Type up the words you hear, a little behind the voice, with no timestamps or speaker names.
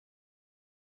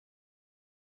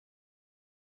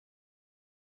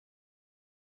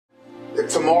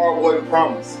tomorrow wasn't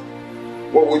promised,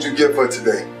 what would you give for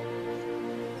today?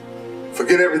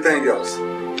 Forget everything else.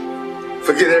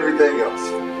 Forget everything else.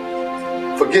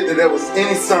 Forget that there was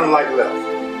any sunlight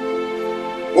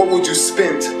left. What would you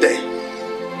spend today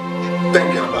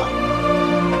thinking about?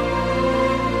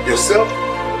 Yourself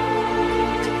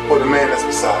or the man that's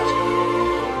beside you?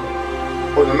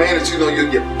 Or the man that you know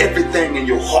you'll give everything in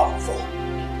your heart for?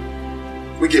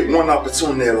 We get one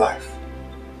opportunity in life.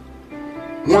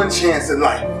 One chance in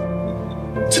life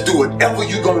to do whatever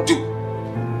you're going to do.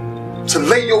 To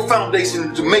lay your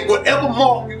foundation, to make whatever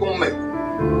mark you're going to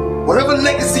make. Whatever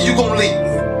legacy you're going to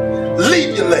leave.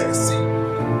 Leave your legacy.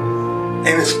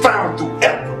 And it's found through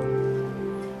effort.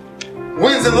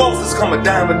 Wins and losses come a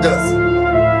dime a dozen.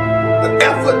 But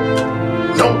effort,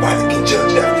 nobody can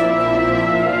judge effort.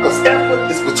 Because effort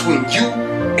is between you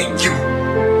and you.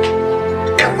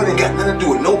 Effort ain't got nothing to do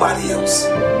with nobody else.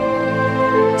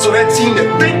 So that team that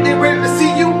think they're ready to see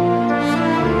you,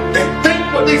 they think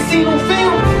what they seen on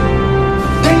film,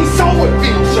 they ain't saw what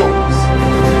film shows.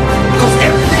 Because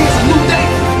everything is a new day.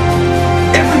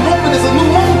 Every moment is a new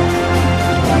moment.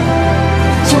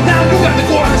 So now you got to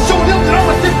go out and show them that I'm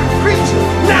a different creature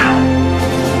now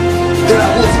than I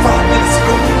was 5 minutes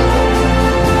ago.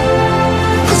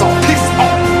 Because I'm pissed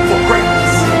off for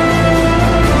greatness.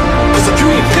 Because if you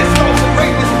ain't pissed off for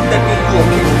greatness, that means you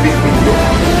okay with being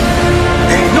mediocre.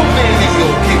 There ain't no man in here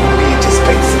okay with being just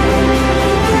basic.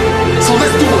 So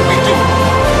let's do what we do.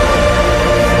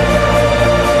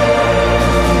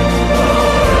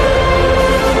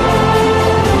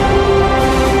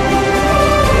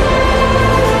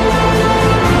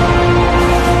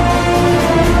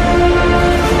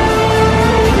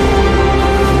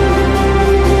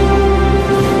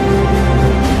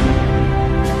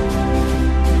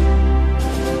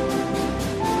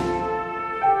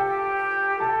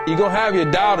 You're going to have your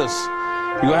doubters.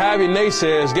 You're going to have your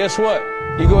naysayers. Guess what?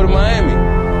 You go to Miami.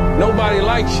 Nobody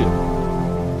likes you.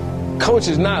 Coach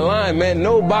is not lying, man.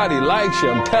 Nobody likes you,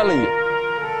 I'm telling you.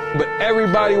 But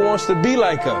everybody wants to be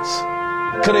like us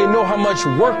because they know how much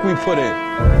work we put in.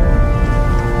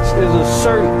 There's a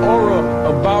certain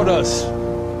aura about us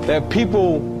that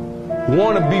people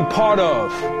want to be part of.